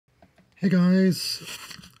Hey guys,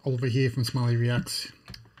 Oliver here from Smillie Reacts.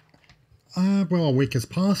 Well, a week has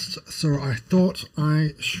passed, so I thought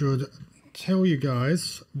I should tell you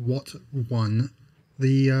guys what won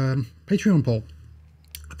the Patreon poll.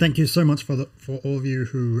 Thank you so much for all of you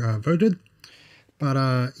who voted.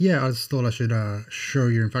 But yeah, I just thought I should show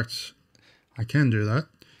you. In fact, I can do that.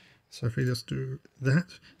 So if we just do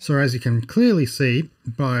that. So as you can clearly see,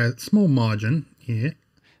 by a small margin here,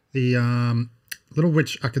 the Little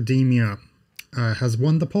Witch Academia has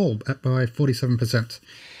won the poll by 47%.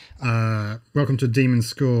 Welcome to Demon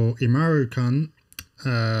School Imaru-kun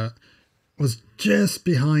was just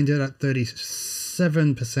behind it at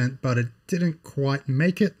 37%, but it didn't quite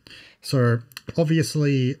make it. So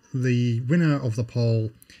obviously the winner of the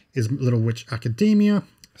poll is Little Witch Academia.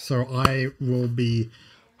 So I will be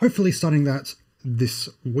hopefully starting that this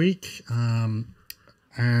week.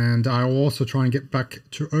 And I will also try and get back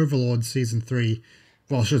to Overlord Season 3.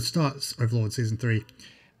 Well, I should start Overlord Season 3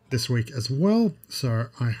 this week as well. So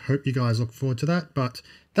I hope you guys look forward to that. But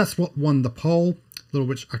that's what won the poll, Little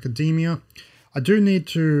Witch Academia. I do need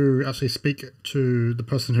to actually speak to the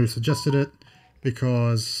person who suggested it,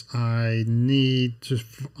 because I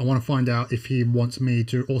want to find out if he wants me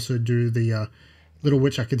to also do the Little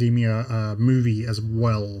Witch Academia movie as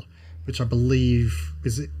well, which I believe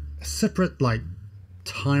is a separate like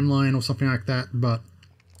timeline or something like that, but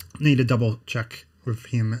need to double check with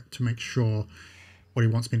him to make sure what he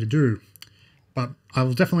wants me to do. But I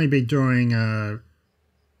will definitely be doing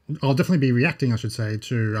I'll definitely be reacting, I should say,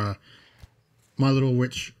 to My Little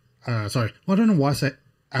Witch sorry, well, I don't know why I say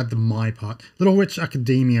add the my part, Little Witch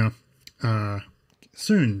Academia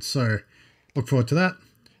soon. So look forward to that.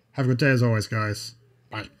 Have a good day as always, guys.